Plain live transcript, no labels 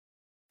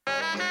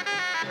You're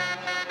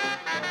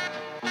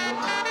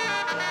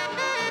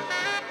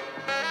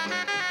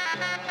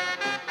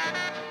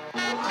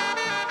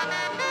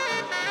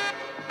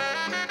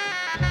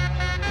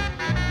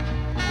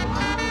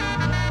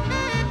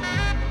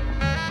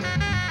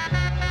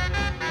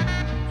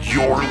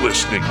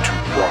listening to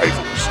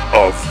Rivals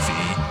of the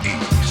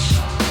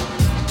East.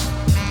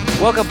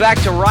 Welcome back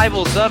to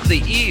Rivals of the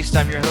East.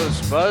 I'm your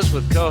host, Buzz,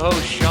 with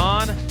co-host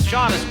Sean.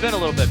 Sean, it's been a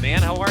little bit,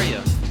 man. How are you?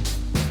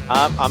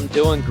 I'm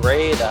doing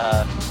great.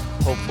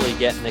 Hopefully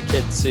getting a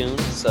kid soon.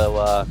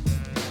 So,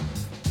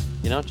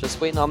 just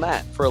waiting on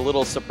that for a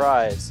little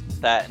surprise.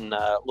 That and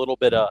a little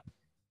bit of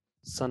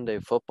Sunday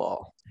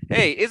football.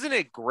 Hey, isn't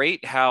it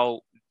great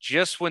how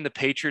just when the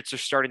Patriots are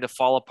starting to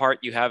fall apart,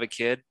 you have a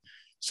kid?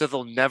 So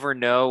they'll never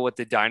know what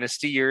the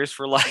dynasty years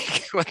were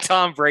like with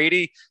Tom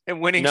Brady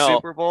and winning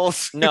Super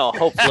Bowls. No,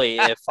 hopefully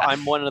if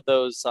I'm one of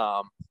those,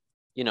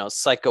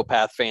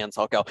 psychopath fans,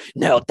 I'll go,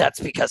 no, that's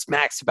because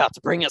Mac's about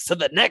to bring us to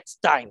the next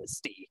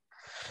dynasty.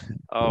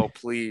 Oh,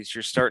 please.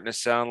 You're starting to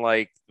sound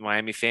like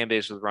Miami fan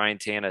base with Ryan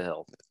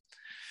Tannehill.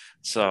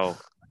 So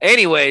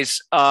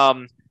anyways,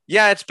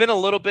 it's been a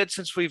little bit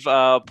since we've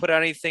put out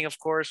anything, of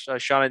course.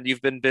 Sean,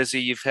 you've been busy.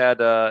 You've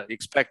had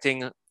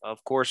expecting,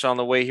 of course, on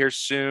the way here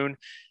soon.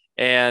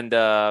 And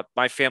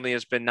my family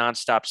has been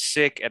nonstop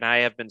sick, and I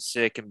have been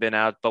sick and been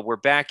out. But we're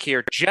back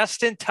here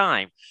just in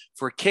time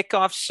for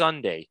Kickoff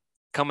Sunday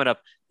coming up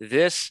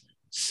this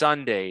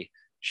Sunday,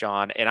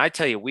 Sean. And I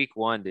tell you, week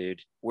one,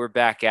 dude, we're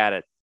back at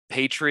it.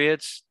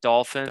 Patriots,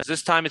 Dolphins.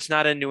 This time it's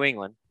not in New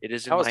England. It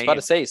is in Miami. I was about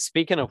to say,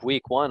 speaking of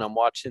week one, I'm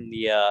watching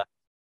the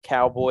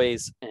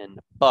Cowboys and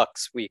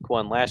Bucks week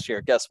one last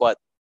year. Guess what?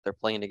 They're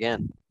playing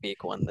again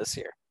week one this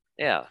year.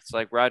 Yeah, it's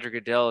like Roger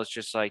Goodell is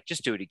just like,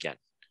 just do it again.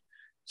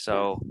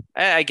 So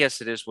I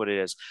guess it is what it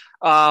is.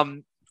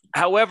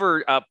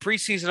 However,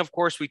 preseason, of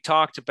course, we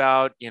talked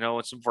about, in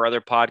some of our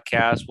other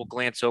podcasts. We'll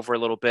glance over a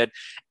little bit.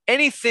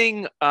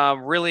 Anything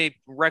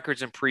really,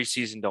 records in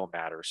preseason don't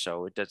matter.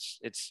 So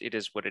it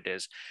is what it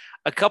is.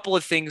 A couple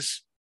of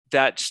things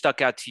that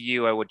stuck out to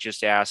you, I would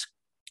just ask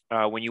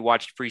when you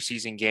watched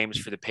preseason games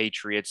for the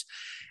Patriots.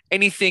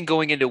 Anything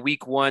going into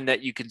week one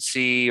that you can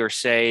see or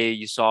say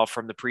you saw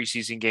from the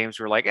preseason games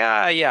were like,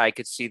 I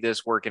could see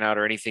this working out,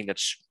 or anything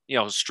that's,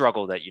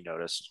 struggle that you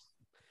noticed?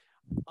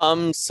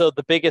 So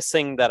the biggest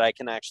thing that I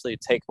can actually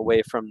take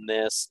away from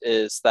this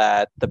is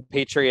that the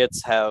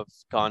Patriots have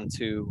gone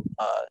to,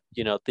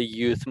 the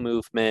youth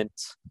movement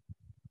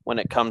when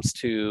it comes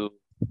to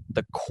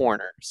the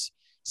corners.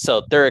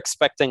 So they're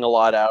expecting a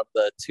lot out of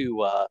the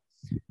two,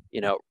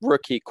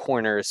 rookie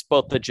corners,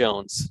 both the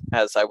Jones,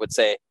 as I would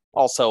say,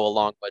 also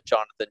along with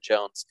Jonathan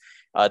Jones.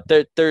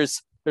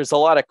 There's a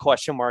lot of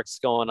question marks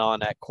going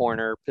on at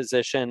corner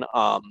position.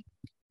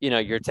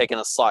 You're taking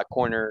a slot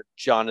corner,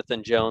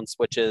 Jonathan Jones,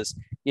 which is,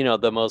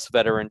 the most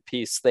veteran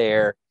piece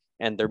there,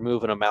 and they're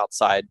moving him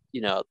outside,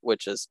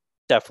 which is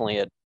definitely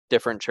a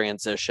different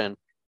transition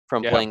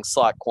from playing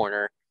slot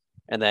corner.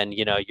 And then,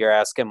 you're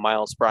asking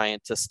Miles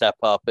Bryant to step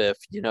up if,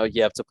 you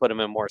have to put him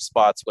in more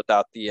spots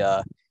without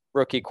the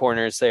rookie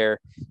corners there.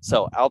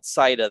 So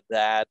outside of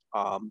that,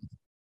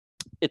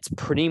 it's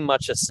pretty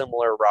much a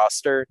similar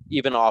roster,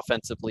 even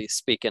offensively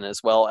speaking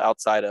as well,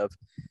 outside of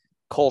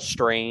Cole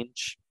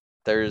Strange.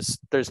 There's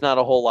not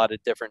a whole lot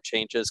of different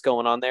changes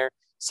going on there.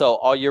 So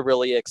all you're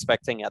really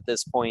expecting at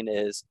this point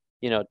is,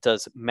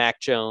 does Mac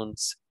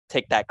Jones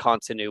take that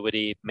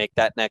continuity, make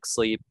that next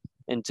leap,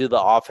 and do the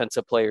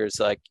offensive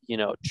players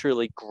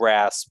truly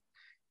grasp,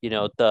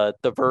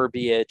 the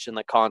verbiage and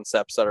the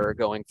concepts that are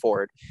going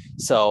forward.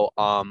 So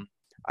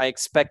I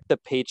expect the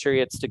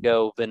Patriots to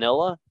go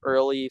vanilla,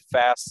 early,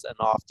 fast, and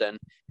often,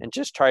 and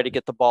just try to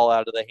get the ball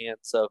out of the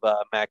hands of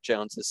Mac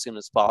Jones as soon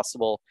as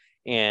possible.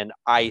 And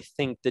I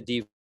think the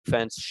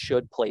defense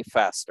should play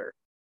faster.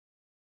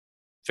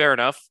 Fair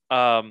enough.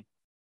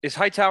 Is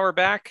Hightower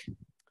back?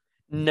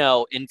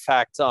 No, in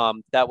fact,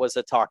 that was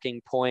a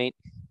talking point,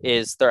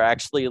 is they're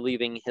actually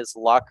leaving his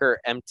locker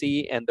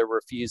empty and they're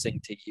refusing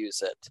to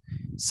use it.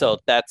 So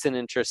that's an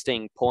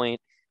interesting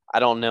point. I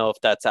don't know if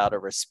that's out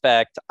of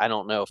respect. I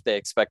don't know if they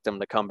expect him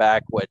to come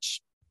back,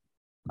 which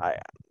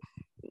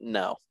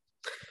no.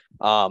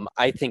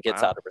 I think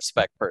it's out of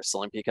respect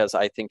personally, because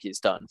I think he's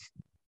done.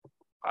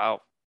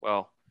 Wow.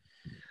 Well,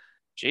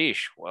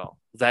 geesh. Well,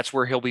 that's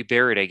where he'll be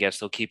buried. I guess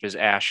they'll keep his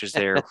ashes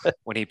there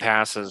when he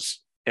passes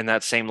in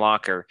that same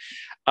locker.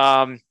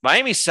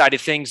 Miami's side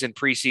of things in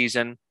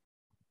preseason,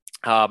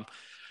 not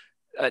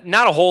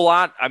a whole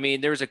lot. I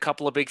mean, there's a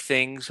couple of big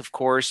things, of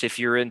course. If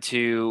you're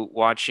into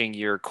watching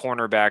your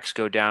cornerbacks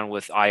go down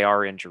with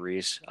IR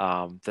injuries,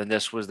 then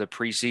this was the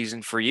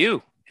preseason for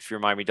you. If you're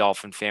a Miami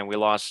Dolphin fan, we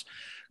lost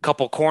a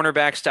couple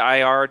cornerbacks to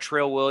IR.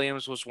 Trail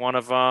Williams was one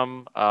of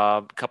them.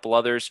 A couple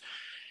others.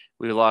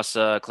 We lost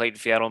Clayton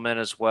Fiadelman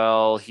as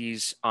well.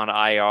 He's on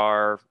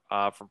IR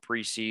from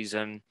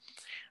preseason.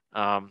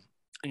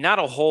 Not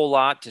a whole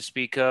lot to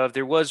speak of.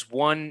 There was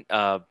one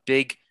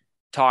big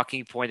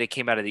talking point that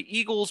came out of the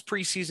Eagles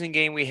preseason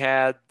game we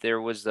had.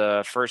 There was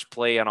the first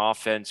play on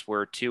offense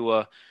where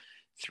Tua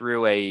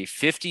threw a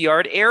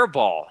 50-yard air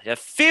ball. A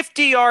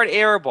 50-yard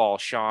air ball,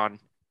 Sean,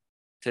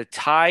 to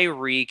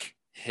Tyreek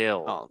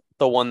Hill. Oh,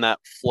 the one that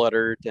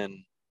fluttered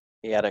and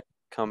he had to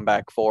come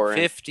back for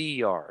 50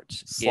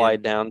 yards.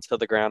 Slide down to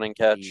the ground and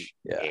catch.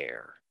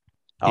 Air.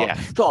 Oh, Yeah.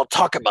 Oh,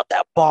 talk about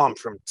that bomb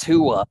from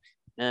Tua.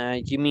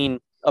 You mean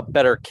a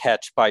better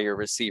catch by your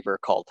receiver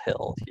called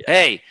Hill. Yeah.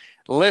 Hey,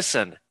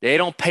 listen, they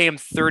don't pay him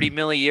 $30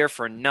 million a year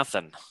for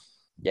nothing.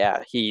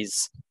 Yeah,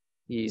 he's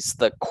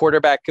the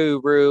quarterback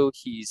guru.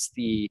 He's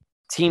the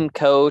team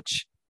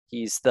coach.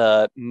 He's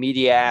the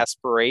media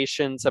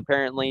aspirations,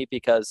 apparently,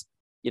 because,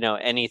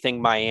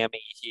 anything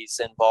Miami, he's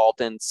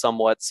involved in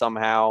somewhat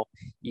somehow,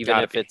 even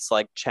if it's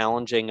like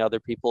challenging other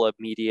people of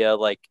media,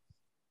 like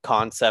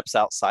concepts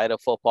outside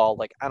of football.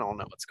 Like, I don't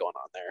know what's going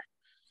on there.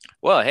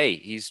 Well, hey,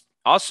 he's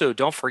also,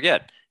 don't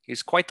forget,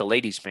 he's quite the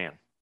ladies' man,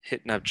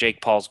 hitting up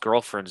Jake Paul's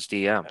girlfriend's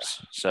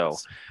DMs. So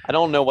I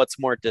don't know what's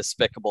more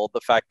despicable,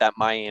 the fact that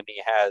Miami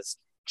has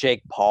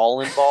Jake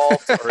Paul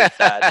involved, or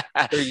that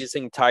they're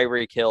using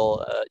Tyreek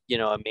Hill, a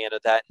man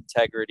of that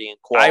integrity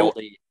and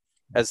quality,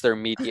 as their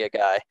media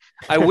guy.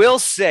 I will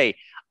say,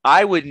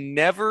 I would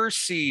never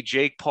see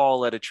Jake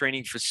Paul at a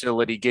training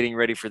facility getting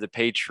ready for the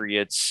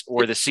Patriots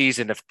or the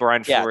season if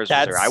Brian Flores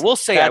was there. I will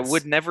say I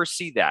would never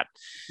see that.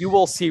 You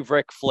will see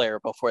Ric Flair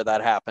before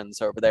that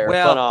happens over there.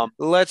 Well,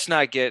 let's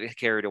not get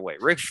carried away.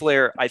 Ric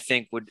Flair, I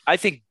think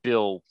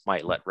Bill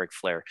might let Ric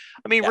Flair.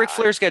 I mean, Ric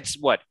Flair's gets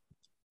what?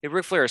 If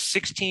Ric Flair has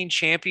 16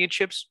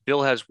 championships,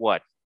 Bill has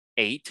what?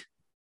 8?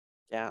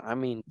 Yeah, I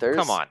mean,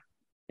 come on.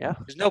 Yeah.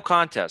 There's no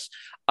contest.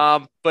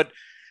 But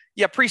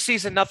yeah,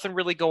 preseason, nothing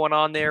really going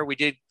on there. We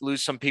did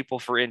lose some people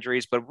for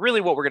injuries, but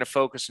really what we're going to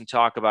focus and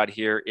talk about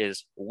here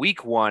is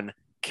week 1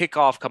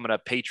 kickoff coming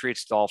up,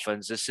 Patriots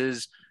Dolphins. This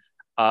is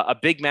a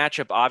big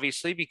matchup,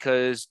 obviously,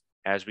 because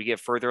as we get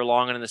further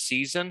along in the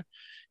season,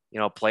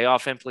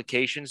 playoff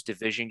implications,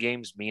 division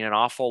games mean an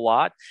awful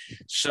lot.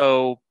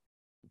 So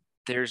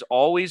there's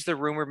always the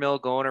rumor mill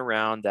going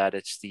around that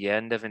it's the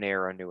end of an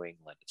era in New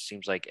England. It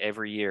seems like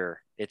every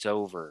year it's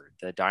over.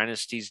 The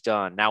dynasty's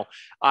done. Now,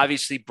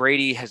 obviously,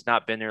 Brady has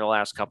not been there the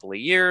last couple of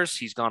years.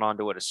 He's gone on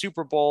to win a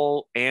Super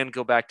Bowl and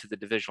go back to the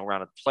divisional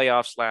round of the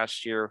playoffs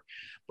last year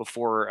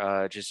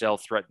before Giselle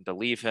threatened to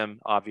leave him,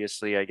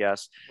 obviously, I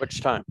guess.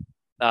 Which time?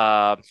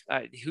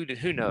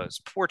 Who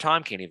knows? Poor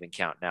Tom can't even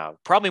count now.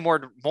 Probably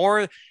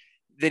more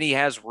than he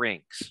has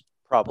rings.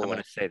 Probably. I'm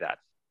going to say that.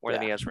 More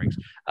than he has rings.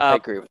 I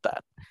agree with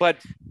that. But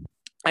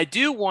I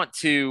do want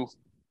to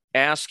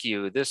ask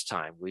you this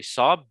time. We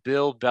saw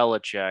Bill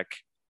Belichick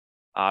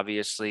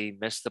obviously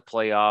miss the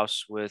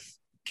playoffs with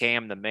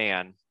Cam the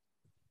Man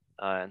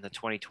in the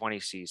 2020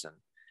 season.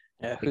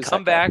 Yeah, they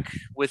come back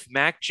with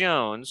Mac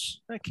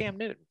Jones, Cam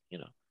Newton,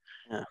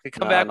 Yeah. They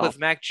come back with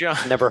Mac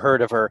Jones. Never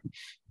heard of her.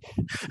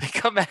 They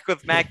come back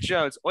with Mac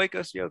Jones,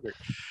 Oikos yogurt.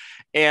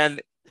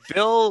 And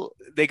Bill,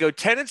 they go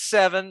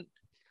 10-7.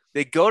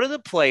 They go to the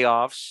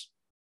playoffs.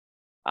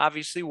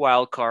 Obviously,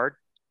 wild card.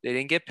 They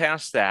didn't get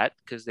past that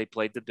because they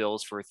played the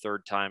Bills for a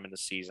third time in the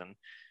season.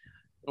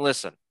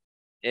 Listen,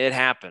 it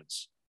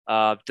happens.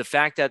 The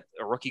fact that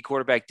a rookie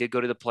quarterback did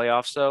go to the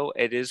playoffs, though,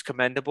 it is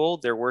commendable.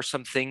 There were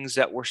some things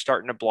that were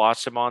starting to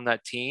blossom on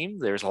that team.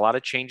 There's a lot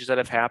of changes that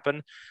have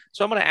happened.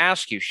 So I'm going to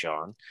ask you,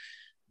 Sean,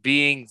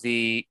 being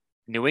the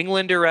New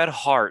Englander at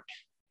heart,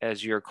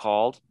 as you're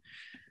called,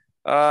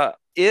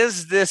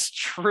 is this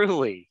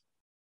really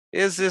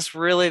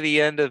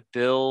the end of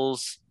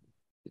Bill's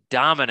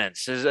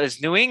dominance?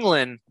 Is New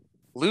England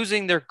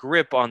losing their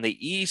grip on the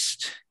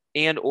East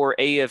and or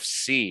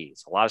AFC?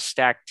 It's a lot of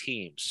stacked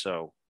teams.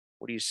 So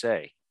what do you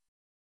say?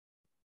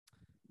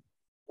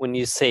 When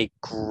you say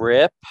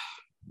grip,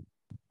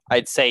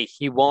 I'd say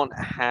he won't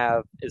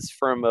have as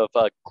firm of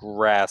a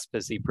grasp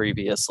as he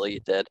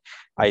previously did.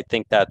 I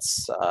think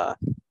that's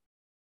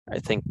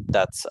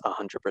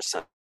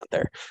 100%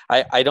 there.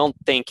 I don't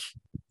think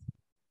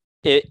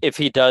if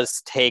he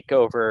does take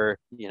over,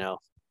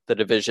 the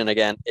division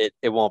again,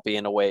 it won't be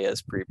in a way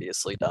as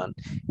previously done.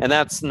 And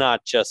that's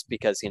not just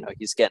because,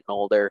 he's getting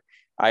older.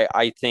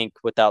 I think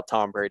without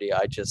Tom Brady,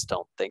 I just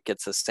don't think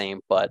it's the same.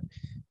 But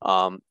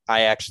I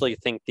actually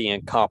think the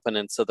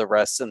incompetence of the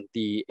rest in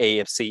the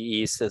AFC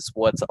East is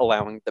what's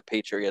allowing the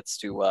Patriots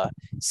to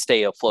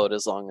stay afloat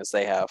as long as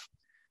they have.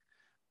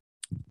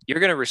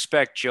 You're going to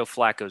respect Joe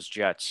Flacco's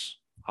Jets.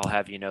 I'll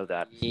have you know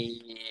that.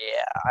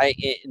 Yeah,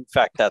 in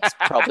fact, that's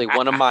probably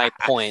one of my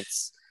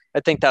points. I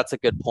think that's a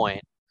good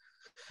point.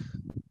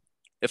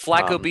 If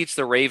Flacco beats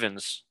the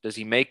Ravens, does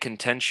he make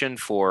contention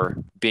for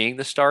being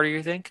the starter,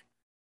 you think?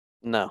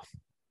 No.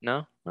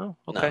 No? Oh,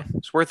 okay. No.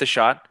 It's worth a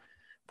shot.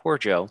 Poor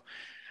Joe.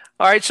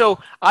 All right, so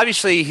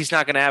obviously he's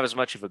not going to have as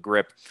much of a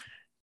grip.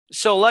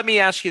 So let me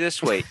ask you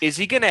this way. Is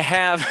he going to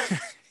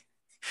have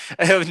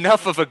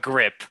enough of a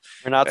grip?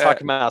 We're not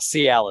talking about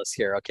Cialis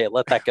here. Okay,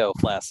 let that go,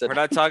 Flaccid. We're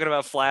not talking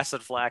about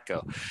Flaccid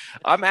Flacco.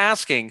 I'm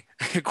asking,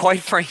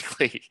 quite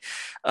frankly,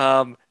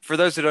 for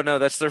those who don't know,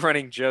 that's the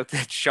running joke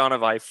that Sean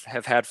and I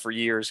have had for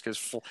years,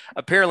 because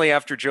apparently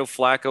after Joe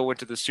Flacco went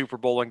to the Super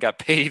Bowl and got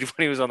paid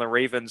when he was on the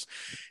Ravens,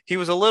 he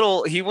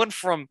went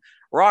from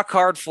rock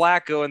hard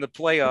Flacco in the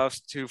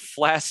playoffs to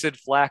flaccid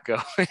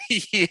Flacco.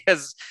 He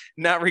has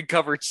not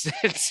recovered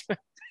since.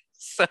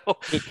 So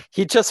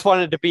he just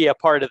wanted to be a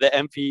part of the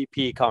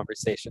MVP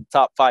conversation,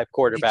 top 5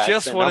 quarterbacks. He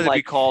just wanted to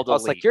be called elite. I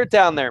was like, you're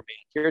down there, man.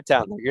 You're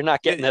down there. You're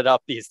not getting it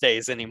up these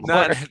days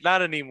anymore.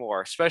 Not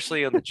anymore,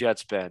 especially on the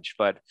Jets bench.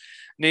 But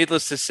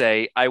needless to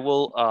say, I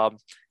will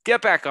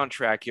get back on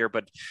track here.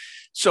 But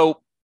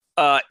so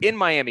in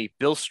Miami,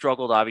 Bill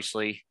struggled,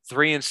 obviously,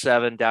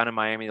 3-7 down in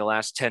Miami the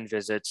last 10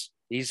 visits.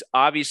 He's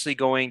obviously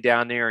going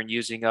down there and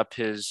using up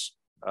his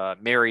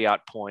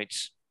Marriott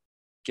points,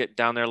 get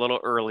down there a little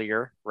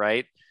earlier,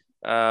 right?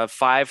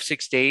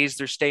 5-6 days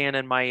they're staying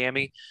in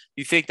Miami.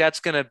 You think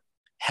that's going to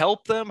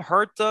help them,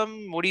 hurt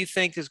them? What do you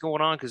think is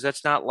going on? Because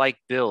that's not like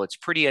Bill. It's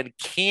pretty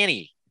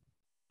uncanny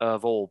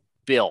of old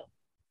Bill.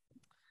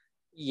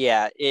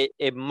 Yeah,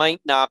 it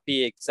might not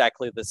be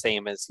exactly the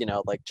same as,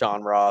 like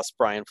John Ross,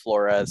 Brian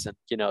Flores, and,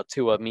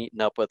 Tua meeting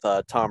up with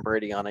Tom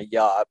Brady on a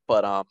yacht.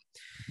 But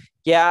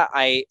yeah,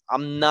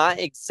 I'm not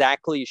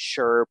exactly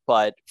sure,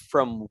 but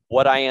from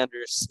what I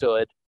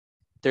understood,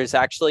 there's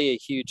actually a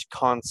huge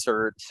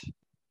concert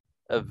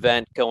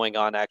event going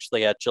on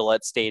actually at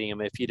Gillette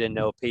Stadium. If you didn't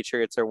know,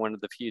 Patriots are one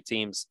of the few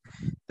teams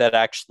that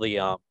actually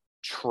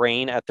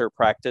train at their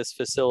practice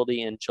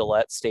facility in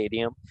Gillette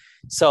Stadium.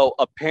 So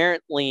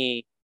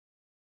apparently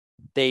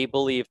they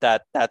believe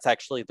that that's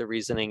actually the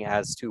reasoning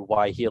as to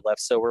why he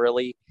left so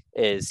early,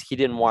 is he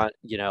didn't want,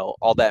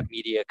 all that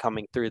media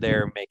coming through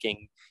there,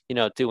 making,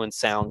 doing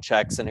sound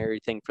checks and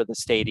everything for the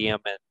stadium.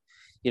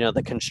 And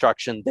the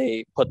construction,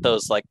 they put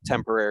those like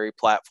temporary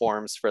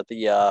platforms for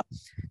the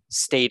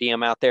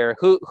stadium out there.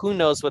 Who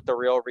knows what the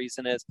real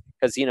reason is?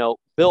 Because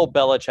Bill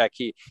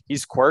Belichick,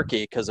 he's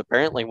quirky, because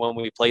apparently when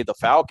we played the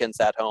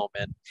Falcons at home,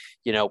 and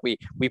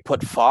we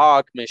put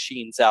fog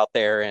machines out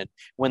there, and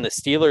when the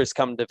Steelers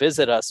come to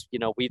visit us,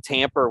 we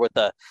tamper with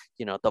the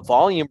the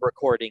volume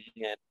recording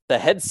and the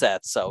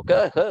headsets. So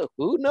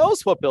who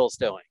knows what Bill's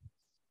doing?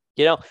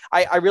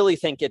 I really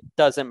think it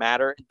doesn't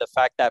matter. The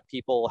fact that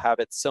people have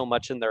it so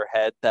much in their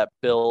head that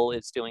Bill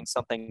is doing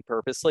something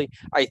purposely,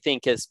 I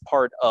think is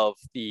part of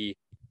the,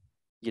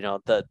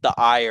 the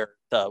ire,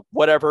 the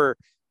whatever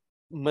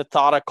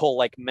methodical,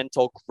 like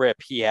mental grip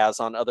he has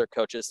on other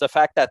coaches. The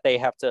fact that they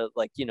have to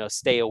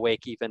stay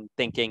awake, even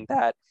thinking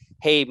that,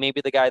 hey,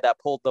 maybe the guy that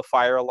pulled the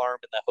fire alarm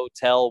in the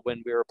hotel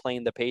when we were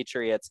playing the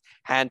Patriots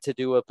had to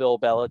do with Bill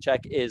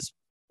Belichick is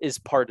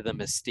part of the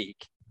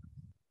mystique.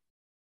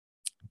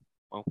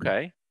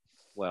 Okay,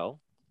 well,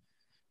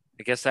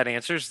 I guess that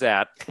answers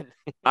that.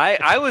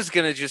 I was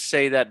going to just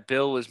say that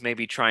Bill was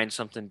maybe trying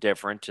something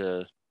different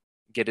to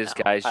get his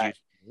guys used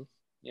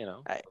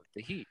to,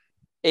 the heat.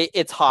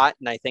 It's hot,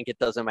 and I think it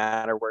doesn't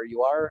matter where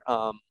you are.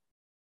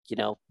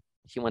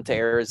 He went to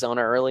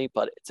Arizona early,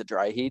 but it's a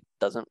dry heat.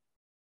 Doesn't,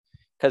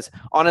 because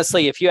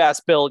honestly, if you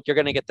ask Bill, you're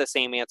going to get the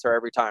same answer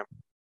every time.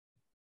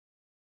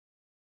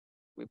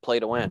 We play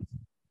to win.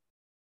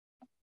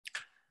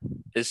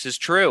 This is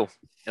true.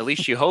 At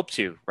least you hope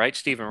to, right,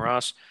 Stephen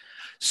Ross?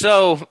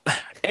 So,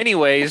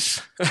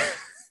 anyways,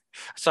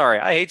 sorry,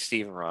 I hate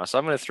Stephen Ross.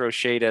 I'm going to throw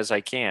shade as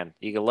I can.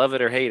 You can love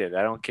it or hate it.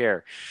 I don't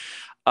care.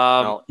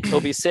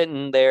 He'll be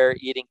sitting there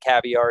eating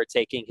caviar,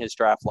 taking his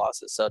draft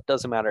losses, so it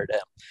doesn't matter to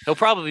him. He'll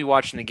probably be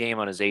watching the game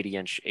on his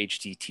 80-inch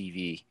HD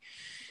TV,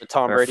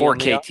 Tom Brady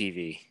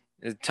 4K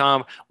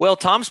TV.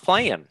 Tom's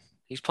playing.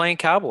 He's playing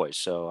Cowboys,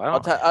 so I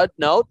don't.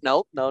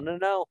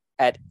 No.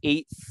 At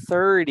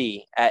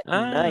 8:30 at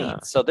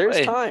night, so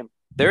there's time.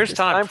 There's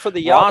time for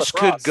the Ross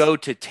could go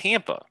to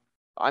Tampa.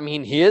 I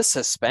mean, he is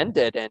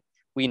suspended, and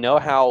we know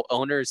how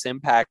owners'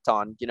 impact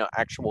on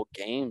actual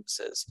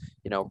games is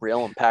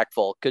real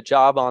impactful. Good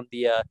job on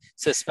the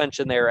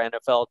suspension there,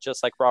 NFL.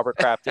 Just like Robert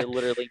Kraft, it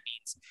literally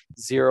means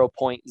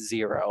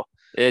 0.0.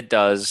 It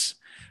does.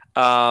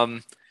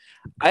 I'm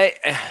a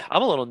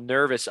little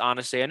nervous,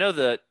 honestly. I know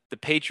the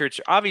Patriots,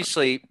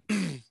 obviously,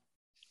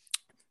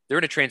 they're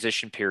in a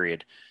transition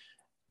period.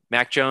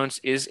 Mac Jones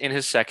is in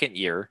his second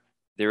year.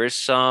 There is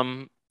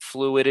some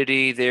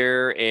fluidity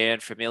there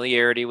and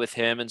familiarity with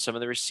him and some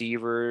of the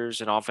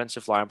receivers and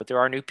offensive line, but there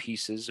are new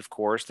pieces, of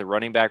course. The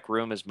running back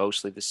room is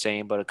mostly the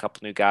same, but a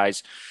couple new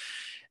guys.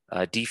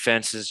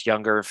 Defense is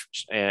younger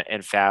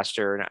and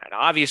faster. And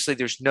obviously,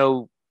 there's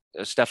no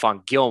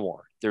Stephon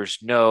Gilmore. There's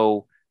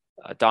no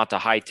Donta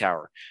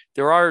Hightower.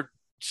 There are,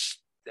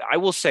 I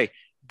will say,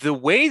 the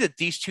way that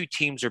these two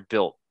teams are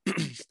built,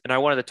 and I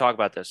wanted to talk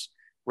about this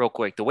real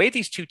quick. The way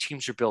these two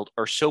teams are built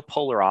are so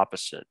polar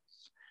opposite.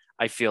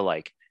 I feel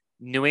like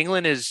New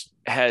England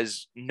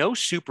has no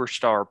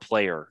superstar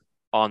player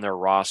on their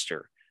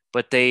roster,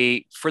 but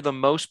they, for the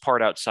most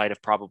part, outside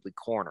of probably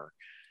corner,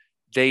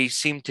 they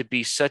seem to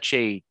be such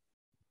a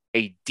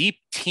deep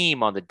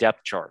team on the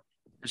depth chart.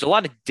 There's a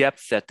lot of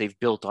depth that they've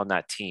built on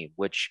that team,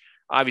 which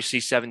obviously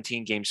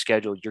 17-game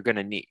schedule you're going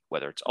to need,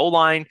 whether it's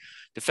O-line,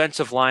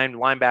 defensive line,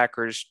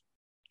 linebackers,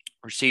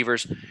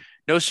 receivers.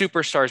 No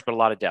superstars, but a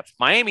lot of depth.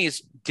 Miami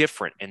is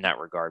different in that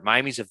regard.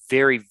 Miami's a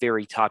very,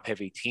 very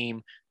top-heavy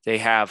team. They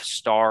have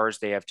stars.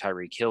 They have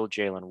Tyreek Hill,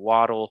 Jalen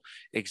Waddle,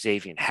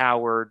 Xavier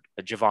Howard,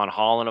 Javon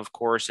Holland, of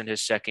course, in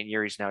his second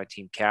year. He's now a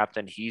team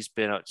captain. He's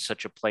been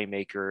such a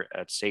playmaker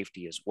at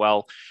safety as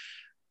well.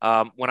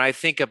 When I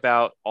think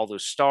about all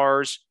those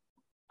stars,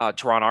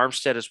 Teron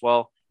Armstead as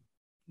well,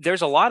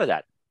 there's a lot of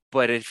that.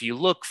 But if you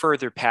look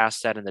further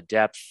past that in the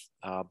depth,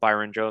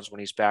 Byron Jones, when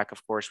he's back,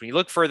 of course, when you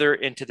look further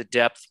into the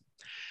depth,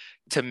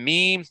 to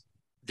me,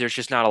 there's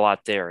just not a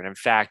lot there. And in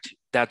fact,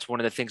 that's one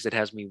of the things that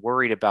has me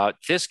worried about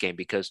this game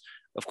because,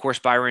 of course,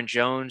 Byron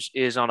Jones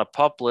is on a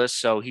PUP list,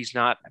 so he's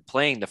not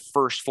playing the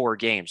first 4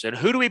 games. And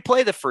who do we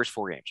play the first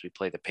 4 games? We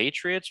play the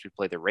Patriots, we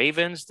play the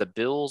Ravens, the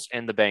Bills,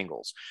 and the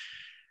Bengals.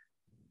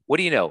 What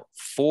do you know?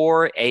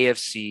 4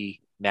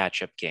 AFC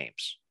matchup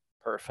games.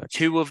 Perfect.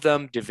 2 of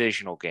them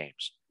divisional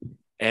games.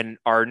 And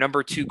our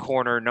number 2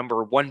 corner,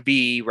 number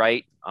 1B,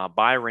 right,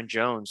 Byron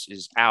Jones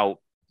is out.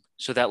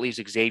 So that leaves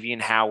Xavier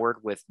Howard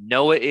with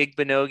Noah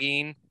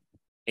Igbenogany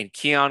and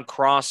Keon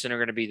Crossan are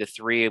going to be the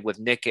 3 with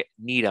Nick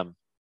Needham,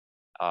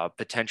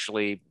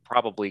 potentially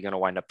probably going to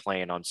wind up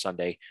playing on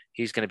Sunday.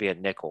 He's going to be a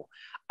nickel.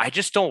 I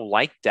just don't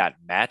like that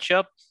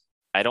matchup.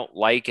 I don't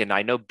like, and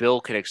I know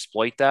Bill could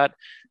exploit that.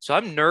 So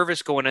I'm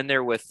nervous going in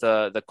there with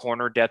the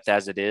corner depth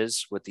as it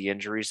is with the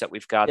injuries that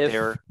we've got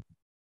there.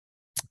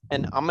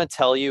 And I'm going to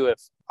tell you, if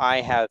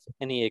I have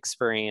any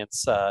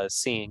experience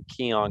seeing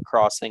Keon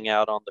Crossan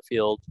out on the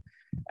field,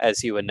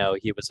 as you would know,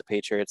 he was a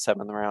Patriots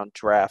 7th round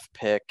draft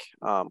pick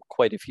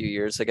quite a few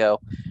years ago.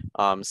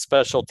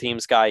 Special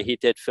teams guy. He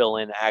did fill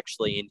in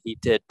actually, and he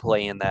did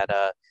play in that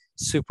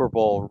Super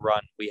Bowl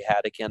run we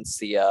had against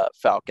the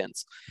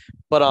Falcons.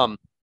 But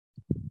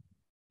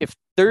if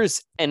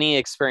there's any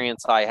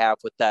experience I have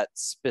with that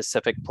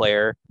specific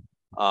player,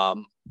 I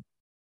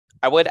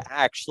would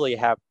actually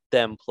have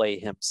them play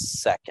him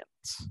second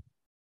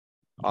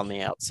on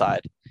the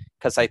outside.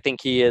 Because I think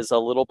he is a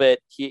little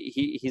bit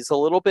he's a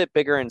little bit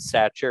bigger in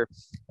stature,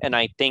 and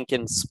I think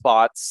in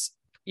spots,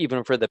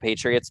 even for the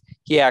Patriots,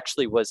 he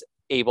actually was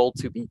able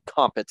to be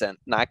competent,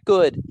 not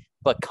good,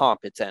 but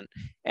competent,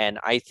 and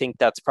I think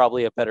that's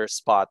probably a better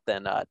spot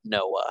than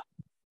Noah.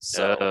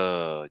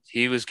 So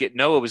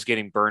Noah was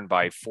getting burned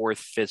by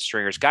 4th, 5th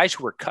stringers, guys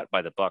who were cut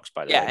by the Bucs.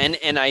 By the way,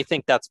 and I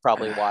think that's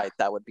probably why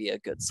that would be a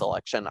good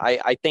selection.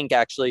 I think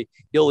actually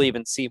you'll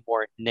even see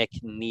more Nick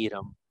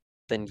Needham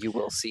than you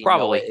will see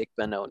probably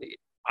Noah Igbenogany.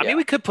 I mean,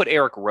 we could put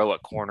Eric Rowe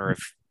at corner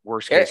if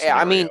worst case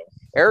scenario. I mean,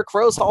 Eric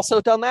Rowe's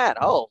also done that.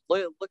 Oh,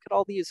 look at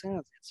all these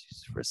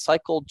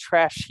recycled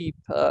trash heap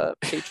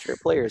Patriot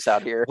players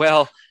out here.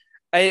 Well,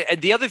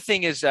 the other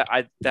thing is that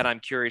I'm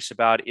curious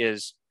about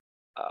is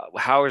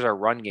how is our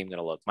run game going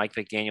to look? Mike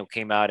McDaniel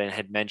came out and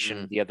had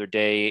mentioned the other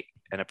day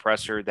in a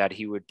presser that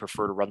he would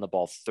prefer to run the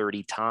ball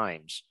 30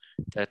 times.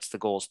 That's the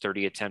goal, is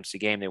 30 attempts a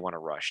game they want to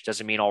rush.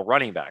 Doesn't mean all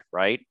running back,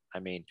 right? I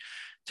mean,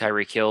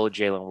 Tyreek Hill,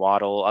 Jalen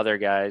Waddle, other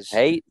guys.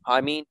 Hey,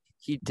 I mean,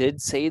 he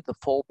did say the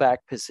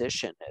fullback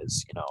position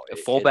is, the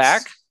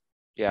fullback.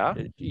 Yeah,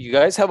 you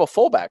guys have a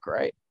fullback,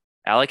 right?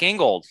 Alec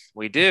Ingold,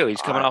 we do.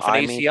 He's coming off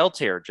an ACL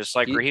tear, just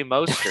like Raheem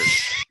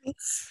Mostert.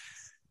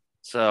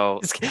 So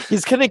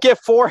he's gonna get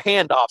 4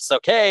 handoffs,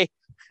 okay?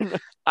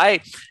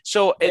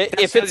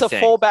 If it's a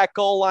fullback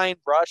goal line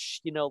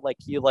rush, like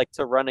you like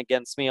to run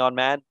against me on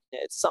Madden,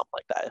 it's something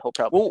like that. He'll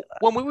probably do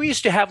that. When we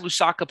used to have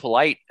Lusaka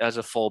Polite as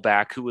a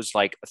fullback, who was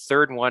like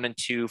 3rd and 1 and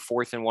 2,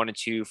 4th and 1 and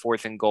 2,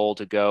 4th and goal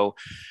to go,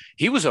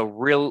 he was a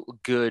real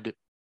good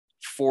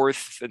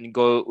 4th and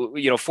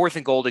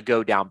goal to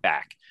go down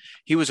back.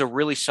 He was a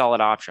really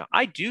solid option.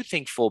 I do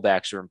think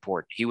fullbacks are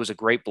important. He was a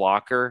great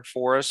blocker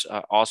for us.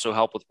 Also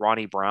helped with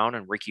Ronnie Brown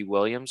and Ricky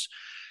Williams.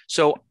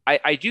 So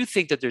I do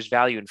think that there's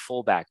value in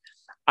fullback.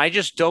 I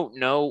just don't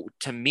know.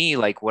 To me,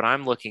 like what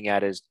I'm looking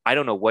at is I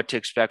don't know what to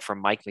expect from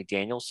Mike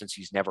McDaniel since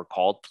he's never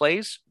called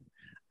plays.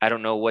 I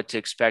don't know what to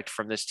expect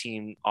from this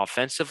team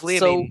offensively.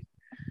 So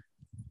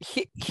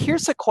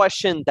here's a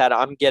question that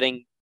I'm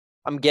getting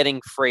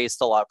phrased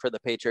a lot for the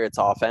Patriots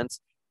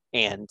offense,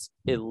 and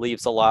it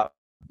leaves a lot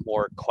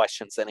more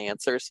questions than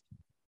answers.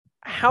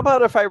 How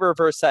about if I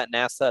reverse that and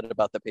ask that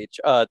about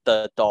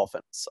the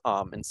Dolphins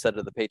instead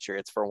of the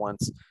Patriots for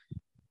once?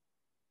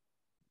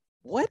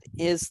 What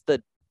is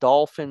the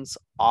Dolphins'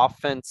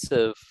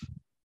 offensive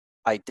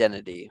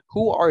identity?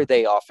 Who are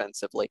they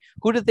offensively?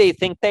 Who do they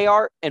think they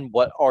are, and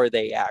what are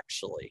they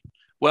actually?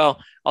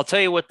 Well, I'll tell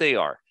you what they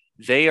are.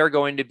 They are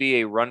going to be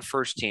a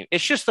run-first team.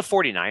 It's just the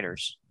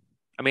 49ers.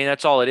 I mean,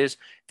 that's all it is.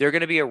 They're going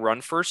to be a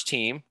run-first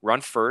team,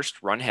 run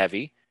first, run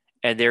heavy,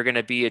 and they're going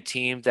to be a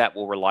team that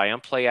will rely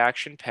on play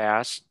action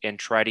pass and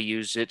try to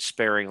use it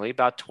sparingly,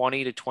 about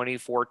 20 to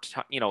 24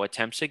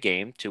 attempts a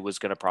game. 2 is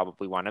going to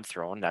probably wind up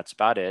throwing. That's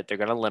about it. They're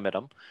going to limit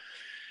them.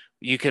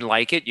 You can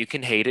like it, you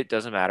can hate it,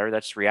 doesn't matter.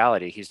 That's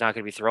reality. He's not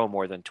going to be throwing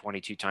more than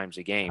 22 times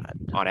a game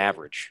on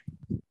average.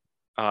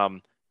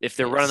 If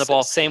they're running the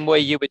ball, same way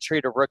you would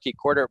treat a rookie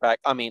quarterback.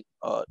 I mean,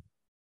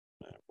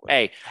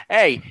 hey,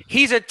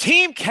 he's a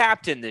team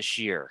captain this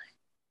year.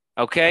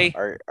 Okay.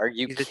 Are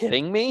you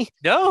kidding me?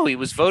 No, he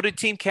was voted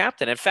team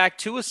captain. In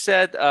fact, Tua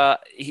said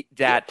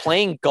that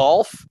playing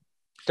golf.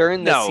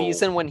 during the No.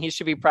 season when he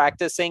should be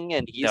practicing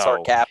and he's our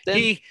No. captain?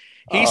 He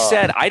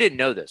said, I didn't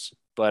know this,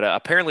 but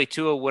apparently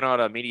Tua went on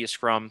a media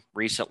scrum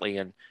recently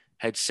and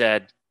had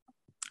said,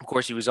 of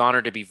course, he was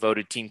honored to be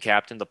voted team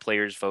captain. The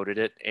players voted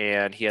it,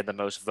 and he had the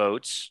most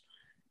votes,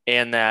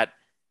 and that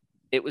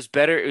it was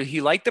better.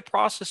 He liked the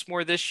process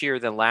more this year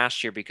than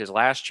last year because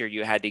last year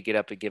you had to get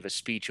up and give a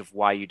speech of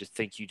why you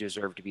think you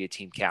deserve to be a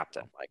team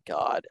captain. Oh my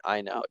God,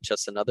 I know.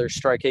 Just another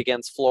strike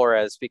against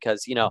Flores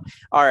because,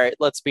 all right,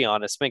 let's be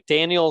honest.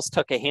 McDaniels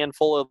took a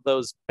handful of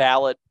those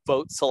ballot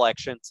vote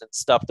selections and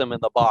stuffed them in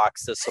the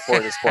box to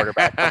support his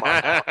quarterback. Come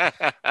on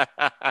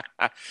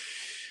now.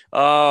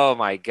 Oh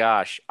my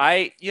gosh.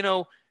 I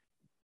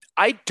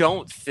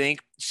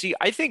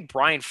think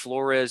Brian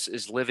Flores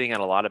is living in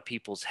a lot of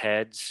people's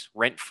heads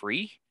rent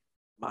free.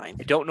 Mine.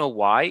 I don't know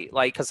why.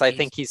 Because I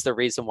think he's the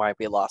reason why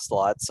we lost a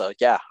lot. So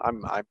yeah,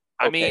 I'm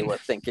okay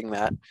with thinking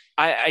that.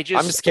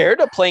 I'm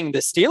scared of playing the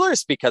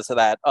Steelers because of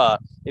that.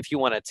 If you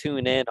want to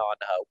tune in on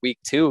week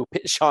 2,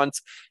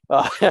 Sean's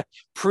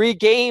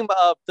pre-game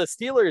of the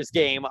Steelers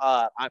game,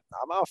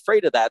 I'm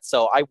afraid of that.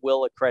 So I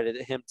will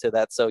accredit him to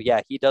that. So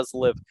yeah, he does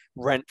live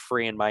rent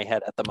free in my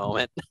head at the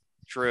moment.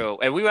 True.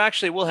 And we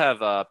actually will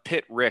have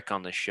Pitt Rick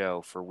on the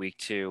show for week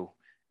 2.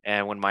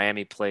 And when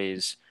Miami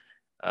plays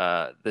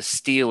the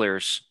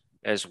Steelers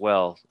as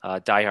well,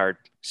 diehard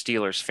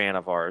Steelers fan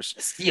of ours.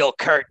 Steel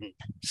curtain.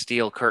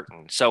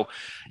 So,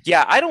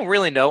 yeah, I don't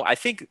really know. I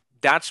think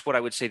that's what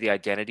I would say the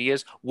identity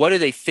is. What do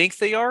they think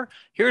they are?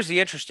 Here's the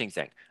interesting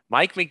thing.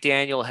 Mike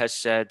McDaniel has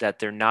said that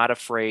they're not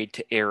afraid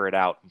to air it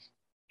out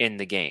in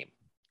the game.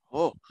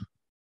 Oh.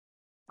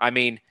 I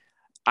mean,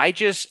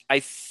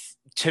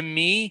 to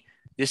me,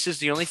 this is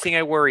the only thing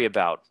I worry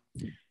about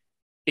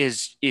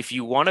is if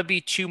you want to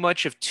be too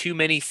much of too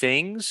many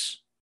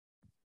things,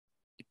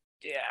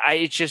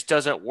 it just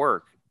doesn't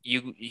work.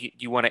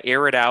 You want to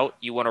air it out.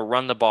 You want to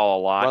run the ball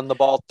a lot. Run the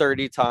ball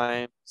 30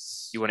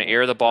 times. You want to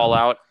air the ball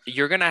out.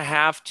 You're going to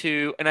have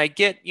to, and I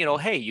get,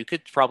 hey, you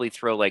could probably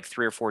throw like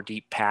 3 or 4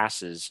 deep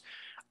passes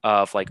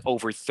of like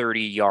over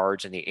 30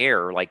 yards in the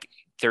air, like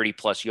 30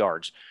 plus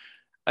yards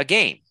a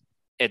game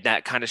in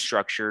that kind of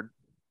structured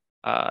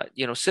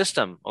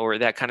system or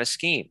that kind of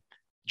scheme.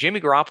 Jimmy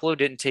Garoppolo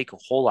didn't take a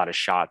whole lot of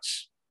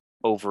shots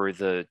over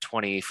the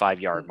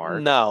 25-yard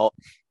mark. No.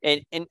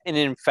 And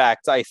in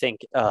fact, I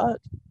think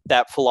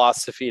that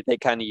philosophy they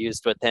kind of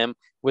used with him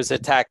was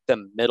attack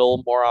the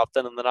middle more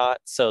often than not.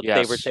 So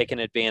They were taking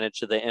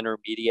advantage of the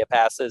intermediate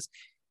passes,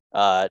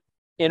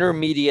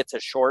 intermediate to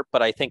short,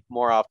 but I think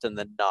more often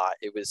than not,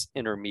 it was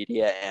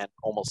intermediate and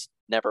almost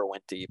never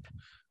went deep.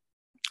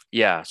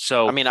 Yeah.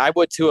 So, I mean, I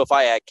would too if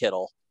I had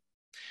Kittle.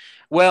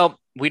 Well,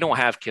 we don't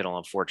have Kittle,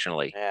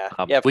 unfortunately. Yeah.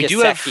 We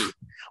Gesicki.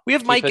 We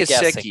have Mike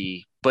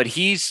Gesicki, but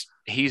he's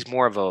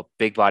more of a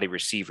big body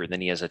receiver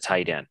than he is a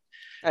tight end.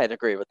 I'd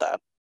agree with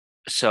that.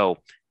 So,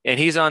 and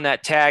he's on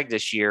that tag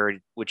this year,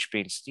 which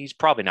means he's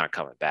probably not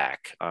coming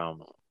back.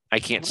 I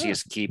can't see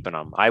us keeping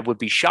him. I would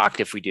be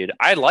shocked if we did.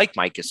 I like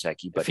Mike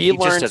Gesicki, but if he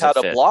learned just how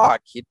to fit.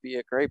 block, he'd be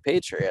a great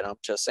Patriot. I'm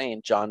just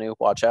saying, Jonnu,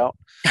 watch out.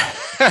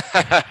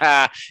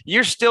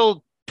 You're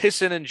still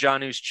pissing in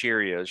Jonnu's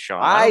Cheerios, Sean.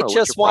 I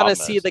just want to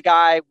see the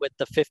guy with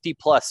the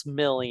 50+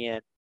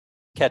 million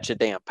catch a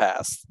damn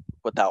pass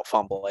without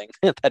fumbling.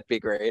 That'd be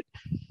great.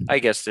 I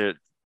guess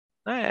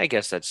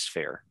that's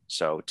fair.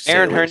 So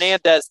Aaron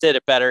Hernandez did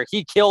it better.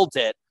 He killed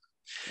it.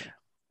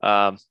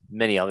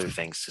 Many other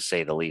things to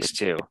say the least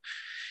too.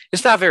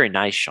 It's not very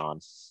nice, Sean.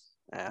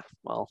 Yeah,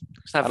 well,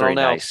 it's not very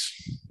nice.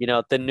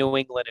 The New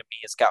England in me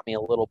has got me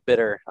a little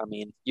bitter. I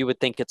mean, you would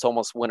think it's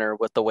almost winter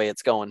with the way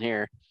it's going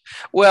here.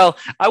 Well,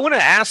 I want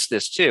to ask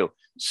this too.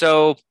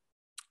 So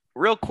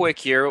real quick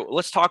here,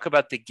 let's talk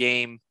about the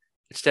game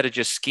instead of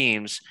just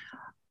schemes.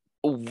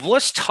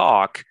 Let's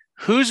talk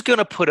who's going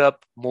to put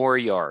up more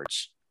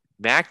yards,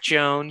 Mac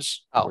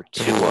Jones or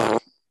Tua?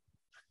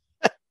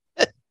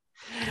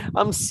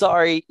 I'm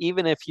sorry.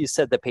 Even if you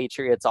said the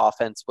Patriots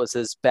offense was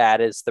as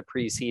bad as the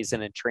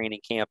preseason and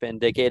training camp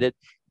indicated,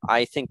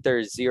 I think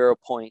there's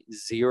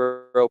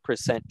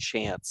 0.0%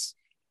 chance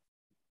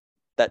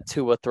that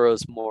Tua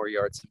throws more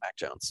yards than Mac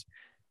Jones.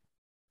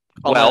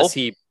 Unless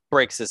he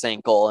breaks his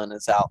ankle and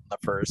is out in the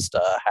first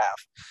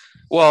half.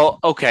 Well,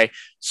 okay.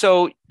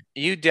 So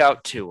you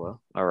doubt Tua.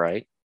 All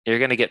right. You're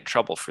going to get in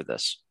trouble for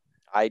this.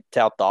 I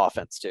doubt the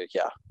offense too.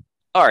 Yeah.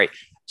 All right.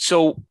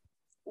 So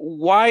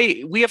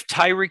why we have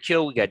Tyreek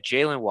Hill, we got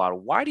Jalen Waddle.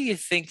 Why do you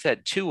think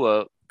that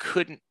Tua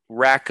couldn't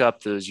rack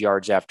up those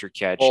yards after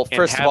catch? Well,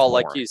 first of all,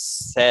 like you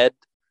said,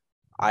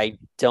 I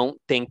don't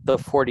think the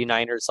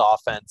 49ers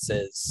offense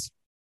is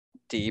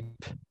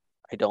deep.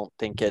 I don't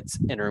think it's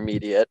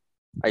intermediate.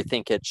 I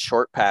think it's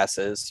short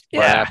passes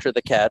right after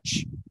the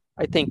catch.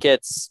 I think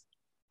it's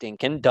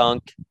dink and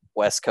dunk,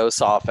 West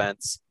Coast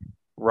offense,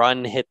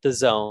 run, hit the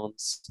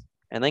zones,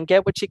 and then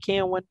get what you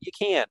can when you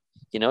can.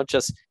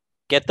 Just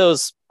get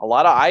those, a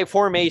lot of I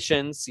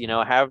formations,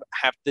 have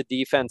the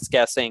defense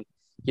guessing,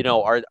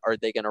 are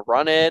they going to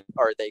run it?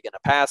 Are they going to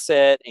pass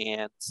it?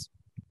 And,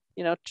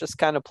 just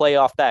kind of play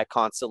off that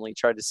constantly,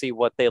 try to see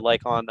what they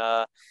like on,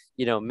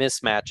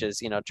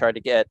 mismatches, try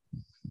to get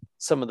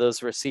some of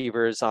those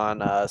receivers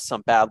on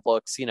some bad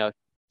looks. You know,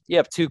 you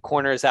have two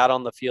corners out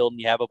on the field and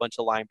you have a bunch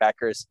of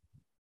linebackers,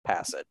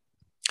 pass it.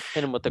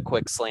 Hit him with a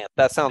quick slant.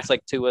 That sounds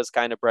like Tua's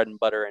kind of bread and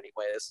butter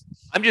anyways.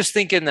 I'm just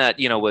thinking that,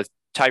 with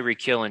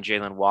Tyreek Hill and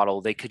Jalen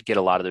Waddle, they could get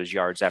a lot of those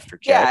yards after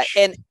catch.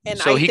 Yeah, and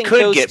so I he think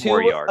could those get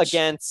more two yards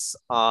against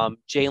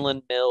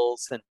Jalen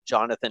Mills and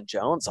Jonathan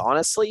Jones.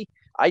 Honestly,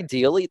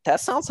 ideally,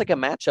 that sounds like a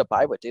matchup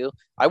I would do.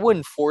 I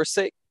wouldn't force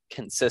it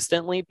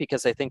consistently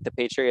because I think the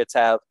Patriots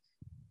have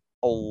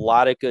a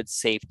lot of good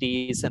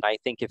safeties, and I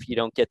think if you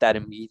don't get that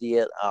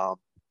immediate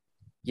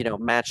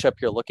matchup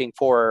you're looking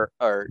for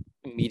or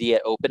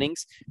immediate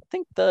openings, I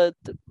think the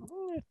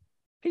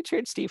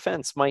Patriots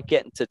defense might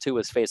get into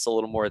Tua's face a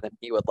little more than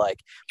he would like,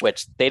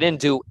 which they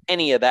didn't do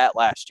any of that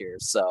last year.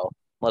 So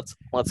let's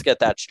get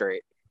that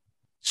straight.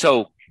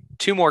 So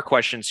 2 more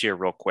questions here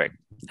real quick,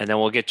 and then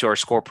we'll get to our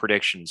score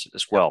predictions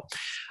as well.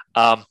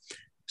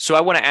 So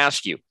I want to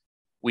ask you,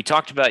 we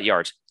talked about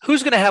yards.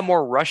 Who's going to have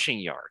more rushing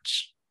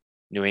yards,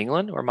 New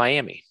England or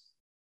Miami?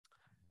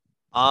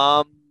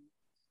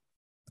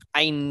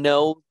 I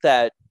know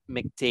that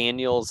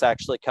McDaniel's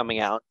actually coming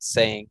out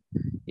saying,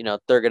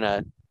 they're going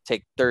to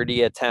take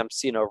 30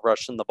 attempts,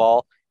 rushing the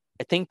ball.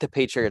 I think the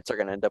Patriots are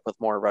going to end up with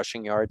more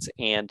rushing yards.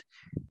 And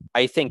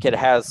I think it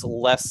has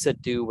less to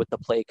do with the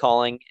play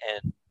calling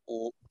and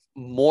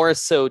more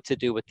so to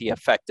do with the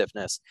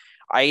effectiveness.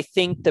 I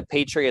think the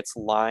Patriots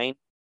line,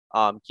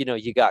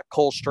 you got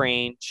Cole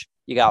Strange,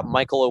 you got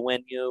Michael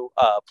Onwenu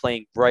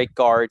playing right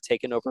guard,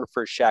 taking over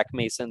for Shaq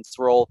Mason's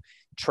role,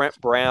 Trent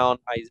Brown,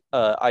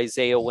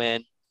 Isaiah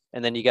Wynn,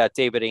 and then you got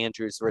David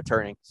Andrews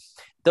returning.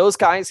 Those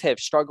guys have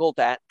struggled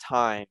at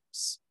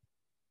times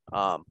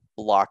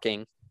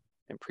blocking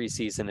in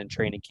preseason and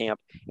training camp,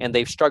 and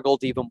they've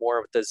struggled even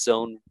more with the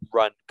zone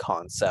run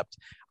concept.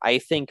 I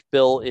think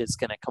Bill is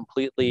going to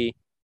completely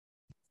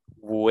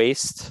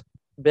waste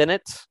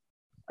Bennett.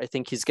 I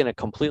think he's going to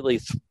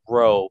completely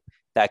throw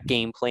that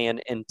game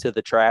plan into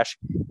the trash,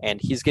 and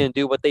he's going to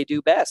do what they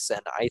do best.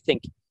 And I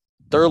think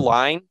their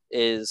line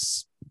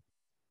is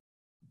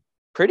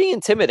pretty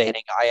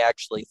intimidating, I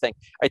actually think.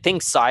 I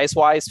think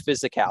size-wise,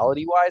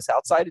 physicality-wise,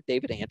 outside of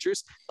David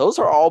Andrews, those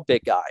are all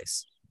big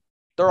guys.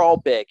 They're all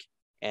big.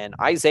 And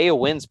Isaiah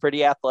Wynn's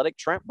pretty athletic.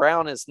 Trent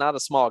Brown is not a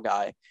small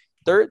guy.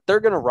 They're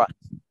going to run.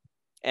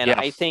 And yeah.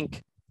 I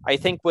think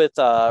with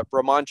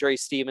Ramondre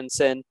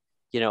Stevenson,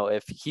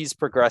 if he's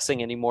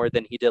progressing any more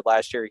than he did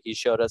last year, he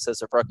showed us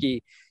as a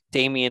rookie.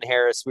 Damian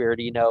Harris, we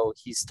already know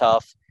he's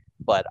tough.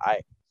 But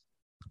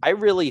I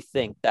really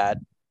think that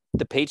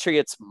the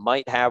Patriots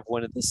might have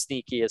one of the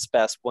sneakiest,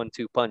 best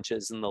 1-2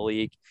 punches in the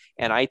league.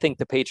 And I think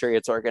the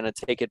Patriots are going to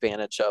take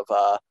advantage of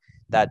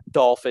that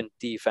Dolphin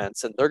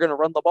defense, and they're going to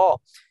run the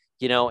ball,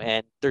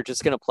 and they're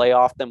just going to play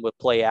off them with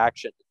play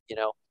action,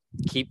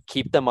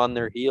 keep them on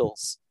their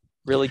heels,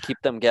 really keep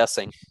them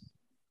guessing.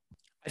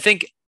 I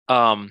think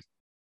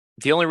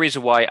the only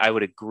reason why I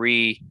would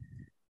agree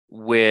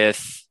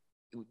with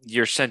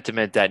your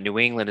sentiment that New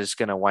England is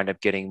going to wind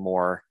up getting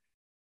more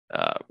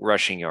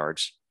rushing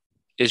yards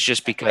is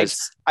just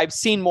because I've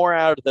seen more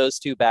out of those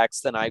two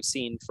backs than I've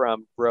seen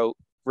from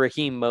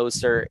Raheem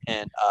Mostert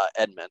and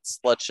Edmonds.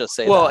 Let's just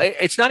say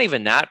it's not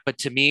even that, but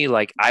to me,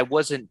 I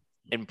wasn't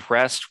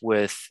impressed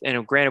with,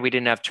 and granted we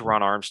didn't have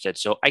Teron Armstead,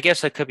 so I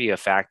guess that could be a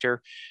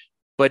factor.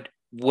 But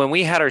when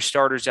we had our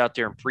starters out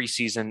there in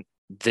preseason,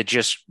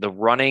 the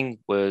running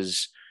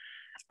was,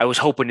 I was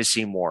hoping to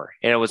see more,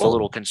 and it was a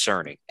little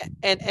concerning.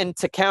 And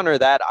to counter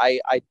that,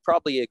 I'd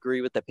probably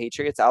agree with the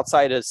Patriots.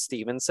 Outside of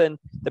Stevenson,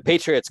 the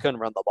Patriots couldn't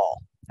run the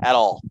ball at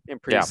all in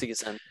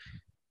preseason. Yeah.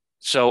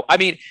 So, I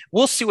mean,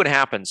 we'll see what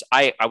happens.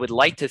 I would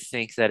like to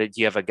think that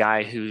you have a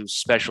guy whose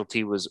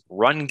specialty was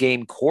run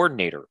game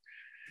coordinator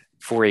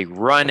for a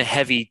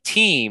run-heavy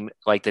team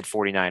like the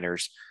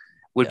 49ers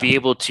would be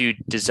able to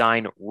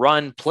design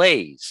run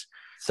plays.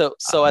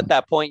 So at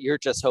that point, you're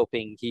just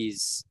hoping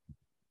he's,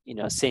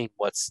 seeing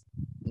what's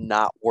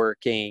not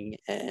working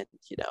and,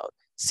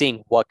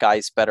 seeing what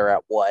guy's better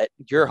at what.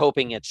 You're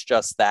hoping it's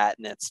just that,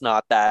 and it's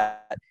not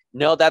that.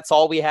 No, that's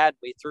all we had.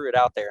 We threw it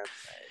out there.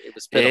 It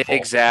was pitiful.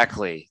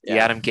 Exactly. The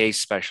Adam Gase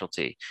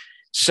specialty.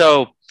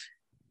 So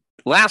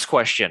last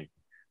question.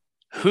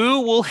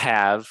 Who will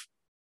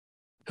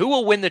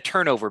win the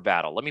turnover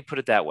battle? Let me put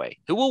it that way.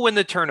 Who will win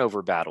the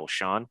turnover battle,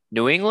 Sean?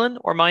 New England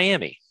or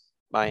Miami?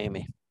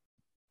 Miami.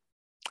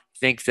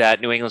 Think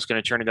that New England's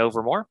going to turn it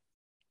over more?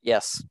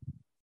 Yes.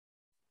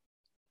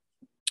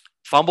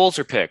 Fumbles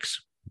or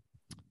picks?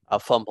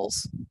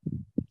 Fumbles.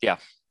 Yeah.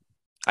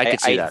 I could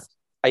see that.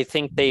 I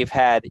think they've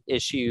had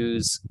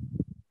issues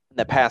in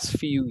the past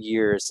few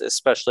years,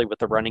 especially with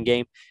the running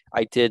game.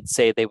 I did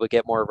say they would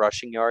get more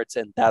rushing yards,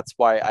 and that's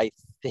why I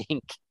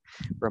think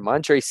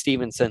Ramondre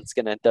Stevenson's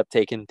going to end up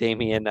taking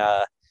Damian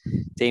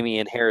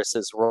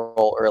Harris's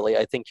role early.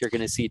 I think you're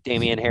going to see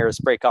Damian Harris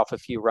break off a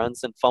few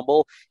runs and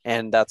fumble,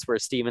 and that's where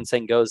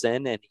Stevenson goes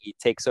in and he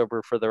takes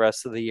over for the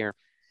rest of the year.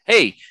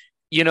 Hey,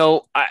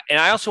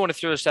 I also want to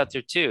throw this out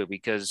there too,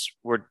 because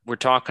we're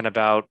talking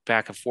about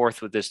back and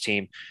forth with this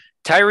team.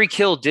 Tyreek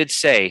Hill did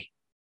say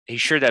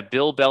he's sure that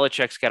Bill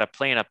Belichick's got a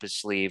plan up his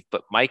sleeve,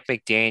 but Mike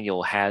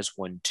McDaniel has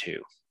one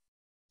too.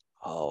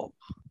 Oh,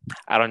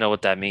 I don't know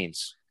what that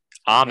means.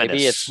 Ominous.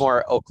 maybe it's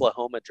more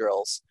Oklahoma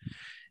drills.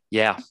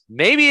 Yeah,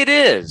 maybe it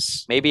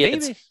is. Maybe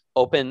it's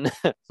open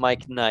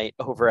Mike night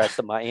over at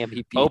the Miami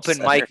Beach open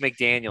Center. Mike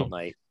McDaniel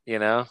night,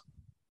 Yeah.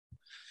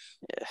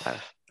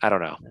 I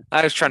don't know.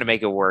 I was trying to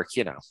make it work,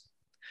 Didn't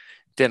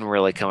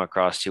really come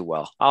across too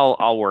well.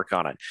 I'll work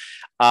on it.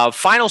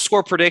 Final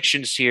score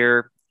predictions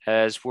here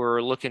as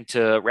we're looking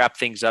to wrap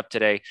things up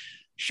today.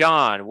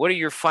 Sean, what are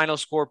your final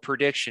score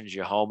predictions,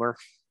 you homer?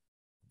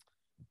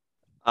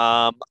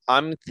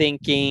 I'm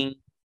thinking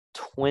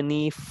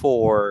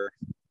 24-19.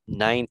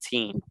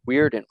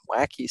 Weird and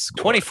wacky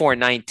score.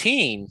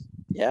 24-19?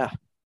 Yeah.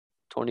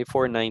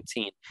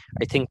 24-19.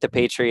 I think the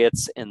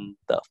Patriots in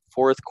the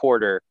fourth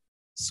quarter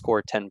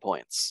score 10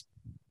 points.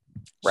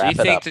 So you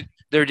think that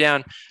they're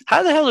down?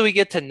 How the hell do we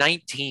get to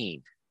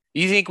 19?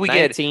 You think we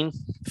 19?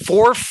 Get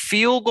 4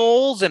 field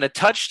goals and a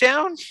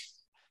touchdown?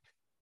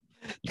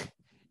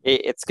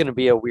 It's going to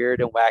be a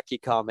weird and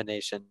wacky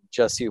combination.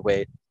 Just you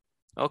wait.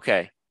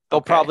 Okay.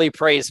 They'll probably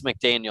praise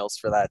McDaniels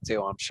for that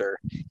too, I'm sure.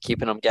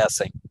 Keeping them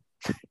guessing.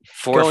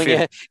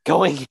 Going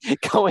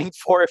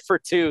 4 for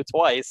 2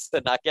 twice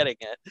and not getting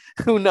it.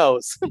 Who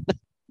knows?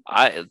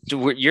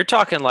 You're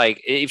talking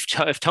like if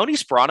Tony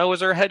Sparano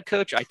was our head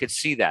coach, I could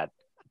see that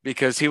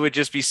because he would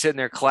just be sitting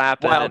there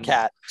clapping.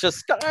 Wildcat.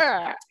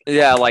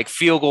 Yeah, like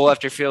field goal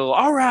after field goal.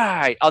 All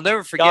right. I'll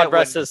never forget. God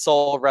rest his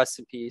soul. Rest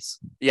in peace.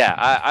 Yeah,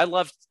 I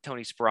loved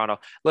Tony Sparano.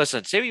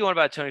 Listen, say what you want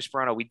about Tony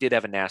Sparano. We did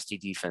have a nasty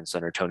defense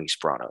under Tony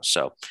Sparano.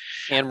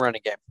 And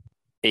running game.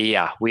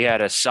 Yeah, we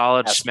had a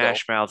solid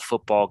smash mouth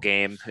football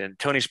game, and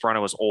Tony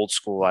Sparano was old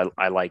school.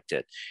 I liked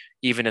it,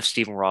 even if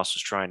Stephen Ross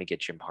was trying to get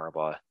Jim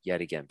Harbaugh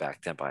yet again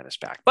back then behind his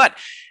back. But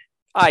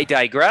I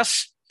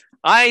digress.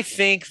 I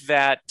think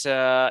that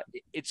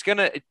it's going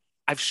to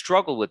 – I've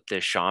struggled with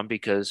this, Sean,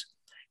 because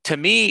to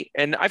me –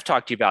 and I've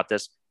talked to you about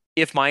this.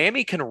 If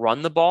Miami can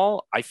run the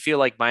ball, I feel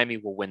like Miami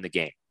will win the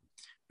game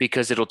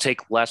because it'll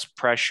take less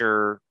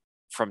pressure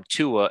from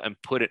Tua and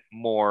put it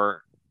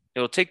more –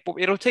 it'll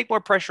take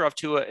more pressure off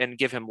Tua and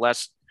give him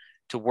less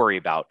to worry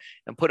about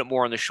and put it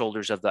more on the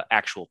shoulders of the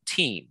actual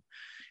team.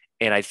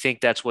 And I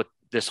think that's what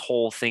this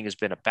whole thing has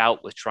been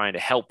about with trying to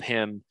help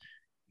him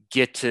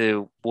get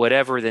to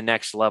whatever the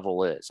next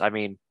level is. I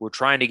mean, we're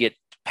trying to get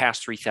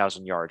past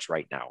 3,000 yards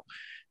right now.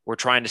 We're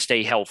trying to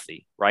stay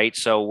healthy, right?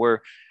 So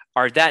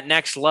that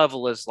next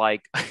level is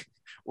like,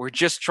 we're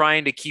just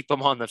trying to keep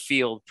them on the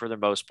field for the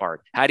most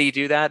part. How do you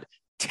do that?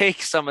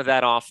 Take some of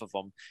that off of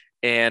them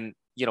and,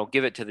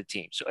 give it to the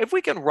team. So if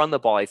we can run the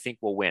ball, I think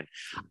we'll win.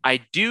 I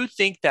do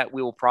think that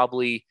we will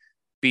probably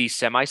be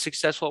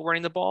semi-successful at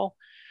running the ball.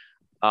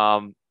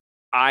 Bill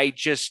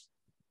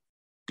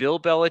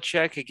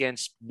Belichick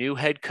against new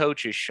head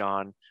coaches,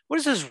 Sean. What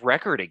is his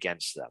record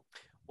against them?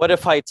 What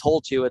if I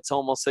told you it's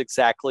almost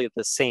exactly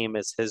the same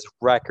as his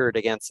record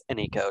against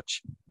any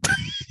coach?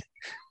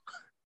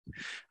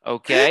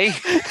 Okay.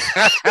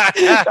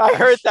 I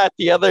heard that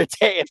the other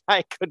day and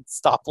I couldn't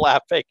stop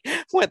laughing.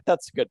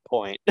 That's a good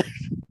point.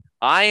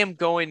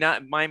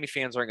 Miami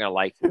fans aren't going to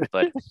like it,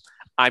 but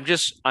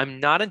I'm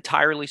not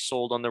entirely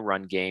sold on the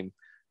run game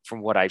from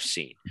what I've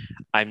seen.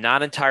 I'm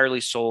not entirely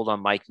sold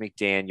on Mike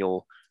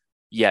McDaniel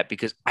yet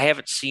because I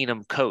haven't seen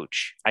him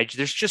coach.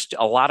 There's just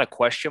a lot of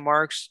question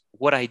marks.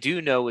 What I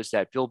do know is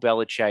that Bill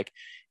Belichick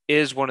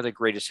is one of the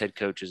greatest head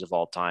coaches of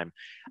all time.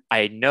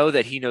 I know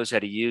that he knows how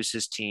to use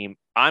his team.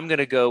 I'm going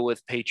to go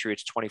with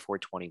Patriots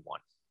 24-21.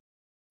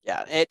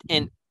 Yeah.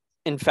 And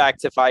in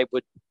fact, if I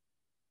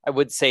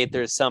would say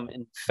there's some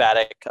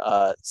emphatic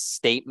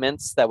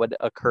statements that would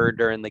occur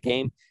during the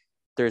game.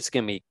 There's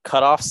going to be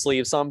cut off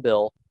sleeves on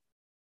Bill.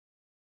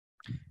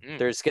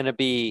 There's going to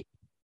be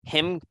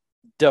him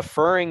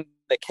deferring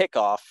the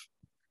kickoff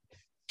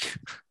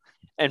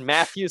and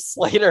Matthew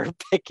Slater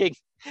picking.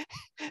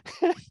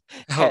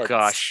 Oh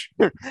gosh.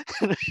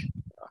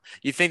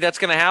 You think that's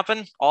going to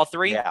happen? All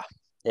three? Yeah.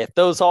 If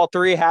those all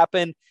three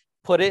happen,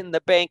 put it in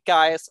the bank,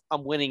 guys.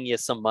 I'm winning you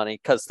some money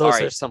because those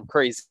are some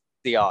crazy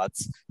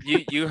odds.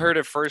 You heard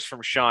it first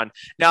from Sean.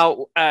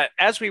 Now,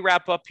 as we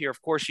wrap up here,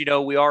 of course,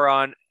 we are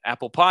on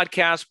Apple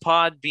Podcasts,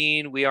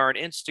 Podbean. We are on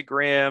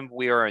Instagram.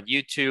 We are on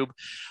YouTube.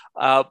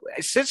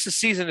 Since the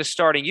season is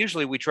starting,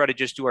 usually we try to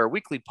just do our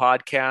weekly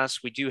podcasts.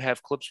 We do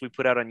have clips we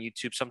put out on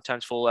YouTube,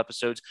 sometimes full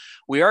episodes.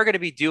 We are going to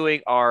be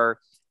doing our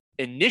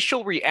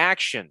initial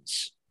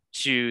reactions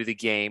to the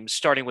game,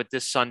 starting with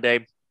this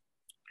Sunday.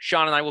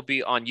 Sean and I will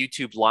be on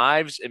YouTube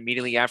Lives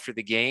immediately after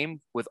the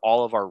game with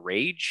all of our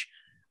rage,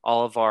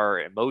 all of our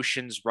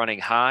emotions running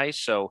high.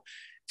 So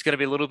it's going to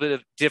be a little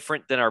bit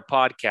different than our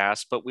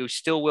podcast, but we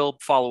still will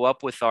follow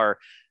up with our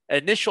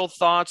initial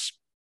thoughts,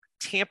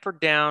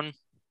 tampered down,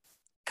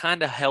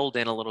 kind of held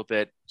in a little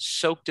bit,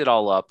 soaked it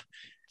all up.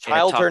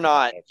 Child or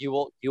not, you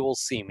will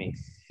see me.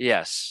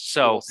 Yes.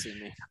 So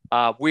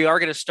we are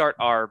going to start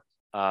our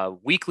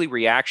weekly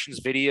reactions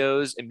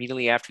videos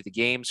immediately after the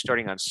game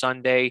starting on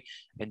Sunday,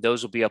 and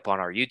those will be up on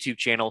our YouTube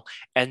channel.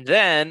 And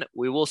then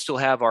we will still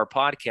have our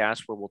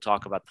podcast where we'll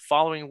talk about the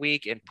following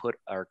week and put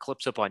our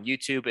clips up on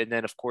YouTube. And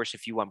then, of course,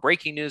 if you want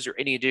breaking news or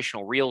any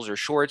additional reels or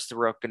shorts, they're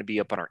going to be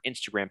up on our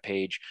Instagram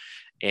page.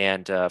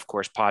 And, of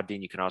course,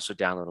 Podbean, you can also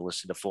download and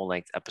listen to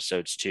full-length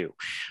episodes too.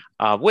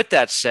 With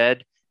that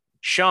said,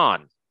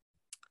 Sean,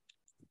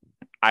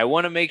 I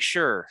want to make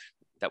sure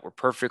that we're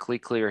perfectly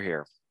clear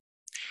here.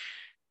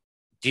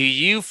 Do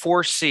you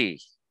foresee,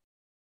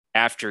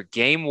 after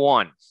game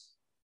one,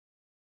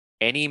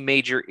 any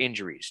major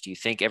injuries? Do you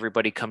think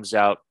everybody comes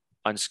out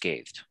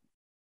unscathed?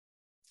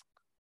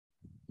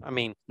 I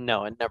mean,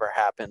 no, it never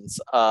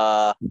happens.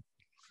 I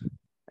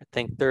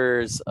think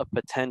there's a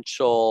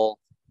potential.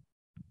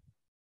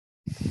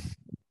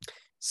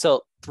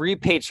 So 3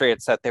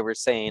 Patriots that they were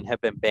saying have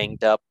been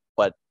banged up,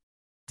 but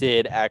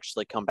did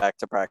actually come back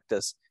to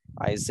practice.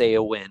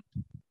 Isaiah Wynn,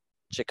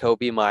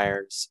 Jacoby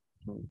Myers,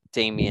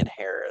 Damian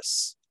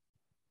Harris.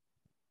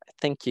 I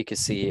think you could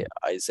see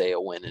Isaiah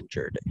Wynn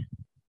injured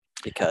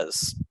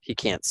because he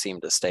can't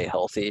seem to stay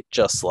healthy,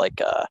 just like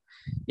a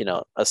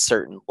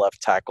certain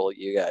left tackle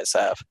you guys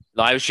have.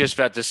 I was just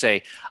about to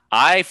say,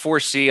 I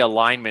foresee a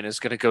lineman is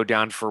going to go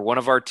down for one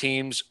of our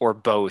teams or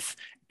both.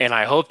 And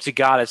I hope to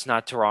God it's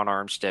not Teron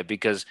Armstead,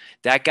 because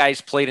that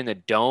guy's played in the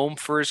Dome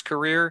for his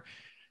career,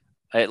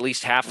 at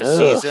least half a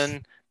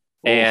season.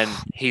 And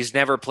he's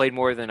never played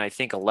more than, I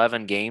think,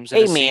 11 games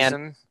in a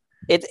season.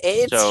 It's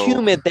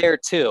humid there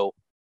too.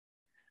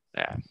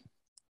 Yeah,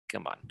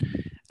 come on.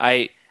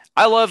 I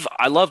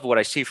love what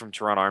I see from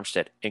Teron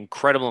Armstead.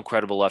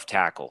 Incredible left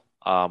tackle.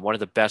 One of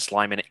the best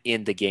linemen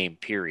in the game,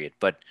 period.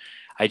 But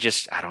I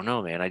don't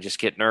know, man. I just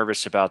get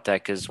nervous about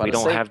that because we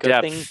don't have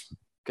depth.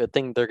 Good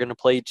thing they're going to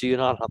play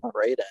Judon on the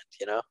right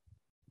end,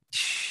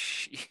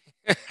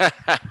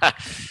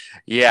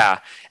 Yeah.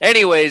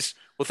 Anyways,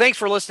 well, thanks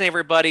for listening,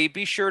 everybody.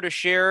 Be sure to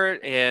share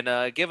it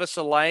and give us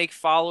a like,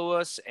 follow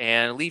us,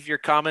 and leave your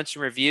comments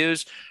and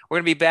reviews. We're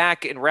going to be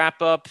back and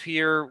wrap up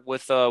here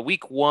with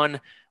week 1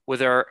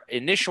 with our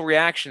initial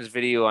reactions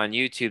video on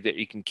YouTube that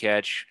you can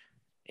catch.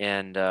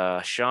 And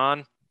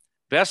Sean,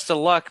 best of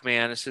luck,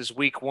 man. This is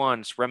week 1.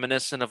 It's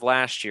reminiscent of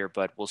last year,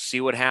 but we'll see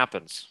what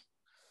happens.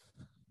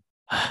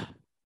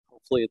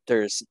 Hopefully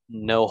there's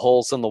no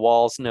holes in the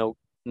walls, no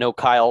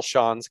Kyle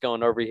Sean's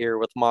going over here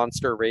with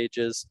monster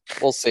rages.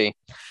 We'll see.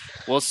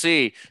 We'll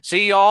see.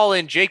 See y'all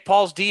in Jake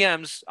Paul's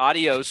DMs.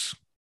 Adios.